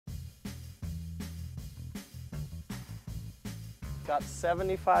Got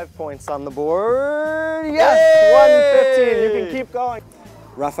 75 points on the board. Yes, 115. You can keep going.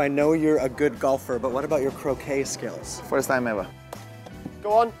 Ruff, I know you're a good golfer, but what about your croquet skills? First time ever.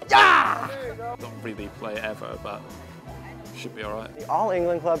 Go on. Yeah! Don't really play ever, but should be all right. The All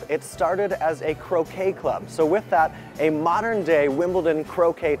England Club, it started as a croquet club. So with that, a modern day Wimbledon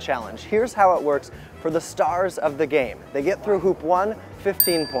croquet challenge. Here's how it works for the stars of the game. They get through hoop 1,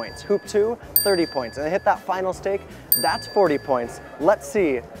 15 points. Hoop 2, 30 points. And they hit that final stake, that's 40 points. Let's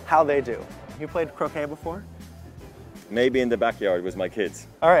see how they do. You played croquet before? Maybe in the backyard with my kids.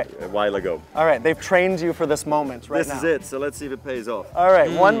 All right. A while ago. All right, they've trained you for this moment right now. This is it, so let's see if it pays off. All right,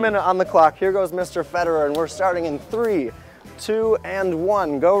 1 minute on the clock. Here goes Mr. Federer, and we're starting in 3, 2, and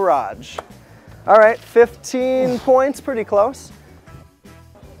 1. Go, Raj. All right, 15 points, pretty close.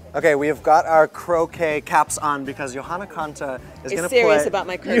 Okay, we have got our croquet caps on because Johanna Konta is going to play. Serious about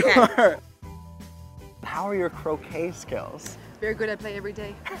my croquet. How are your croquet skills? Very good. I play every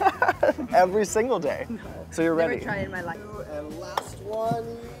day. Every single day. So you're ready. Never tried in my life. And last one.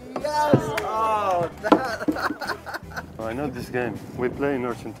 Yes! Oh, that. I know this game. We play in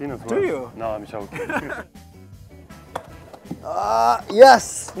Argentina as well. Do you? No, I'm joking.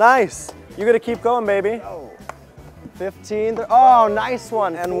 Yes! Nice! You gotta keep going, baby. 15. Oh, nice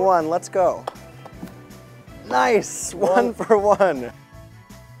one. And 1. Let's go. Nice! 1 for 1.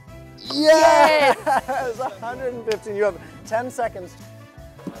 Yes! 115. You have 10 seconds.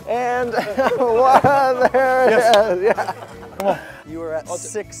 And 1. There it is. Yeah. Come on. You were at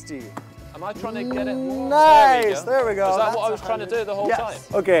 60. Am I trying to get it? Nice. There we go. Is that what I was trying to do the whole time?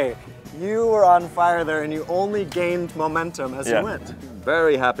 Okay. You were on fire there, and you only gained momentum as you went.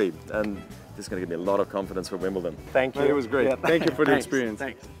 Very happy, and this is going to give me a lot of confidence for Wimbledon. Thank you. It was great. Yeah. Thank you for the Thanks. experience.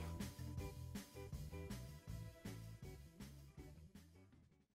 Thanks.